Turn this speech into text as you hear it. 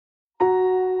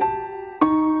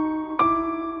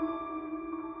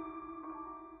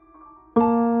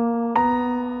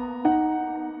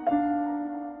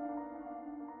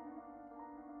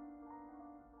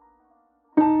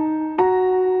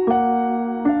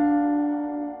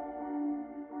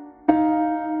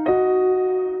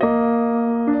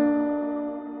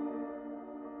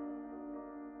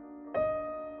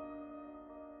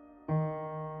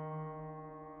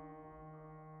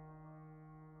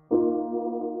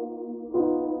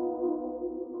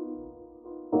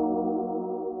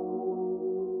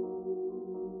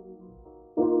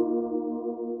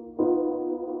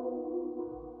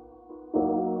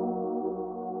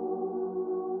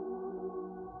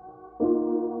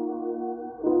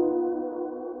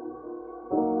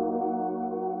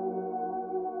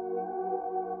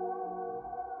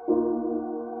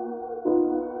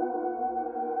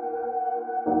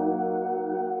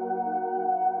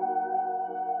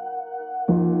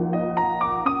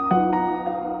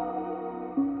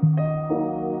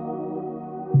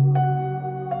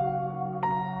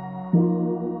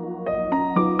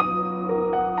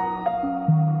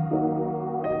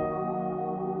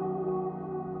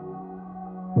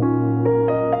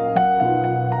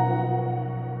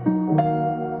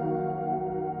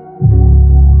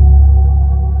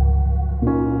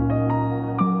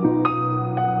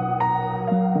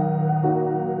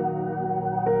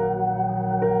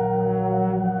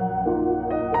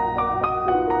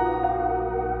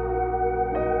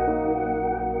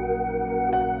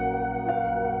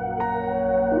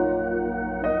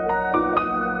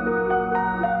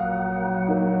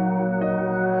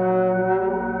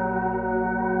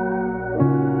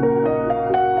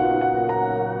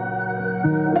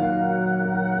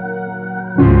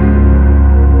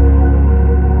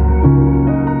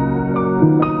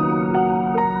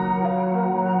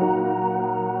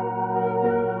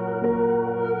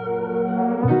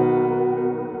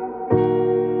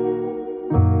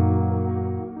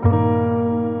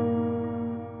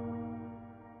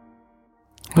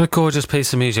What a gorgeous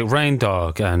piece of music. Rain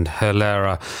Dog and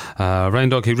Hierlera. Rain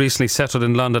Dog, who recently settled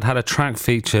in London, had a track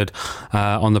featured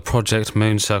on the project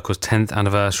Mooncircle's 10th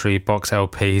anniversary box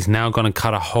LP. He's now gone and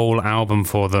cut a whole album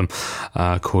for them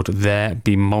called There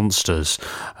Be Monsters.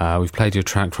 We've played your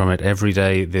track from it every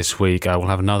day this week. I will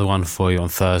have another one for you on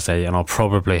Thursday, and I'll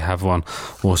probably have one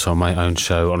also on my own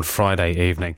show on Friday evening.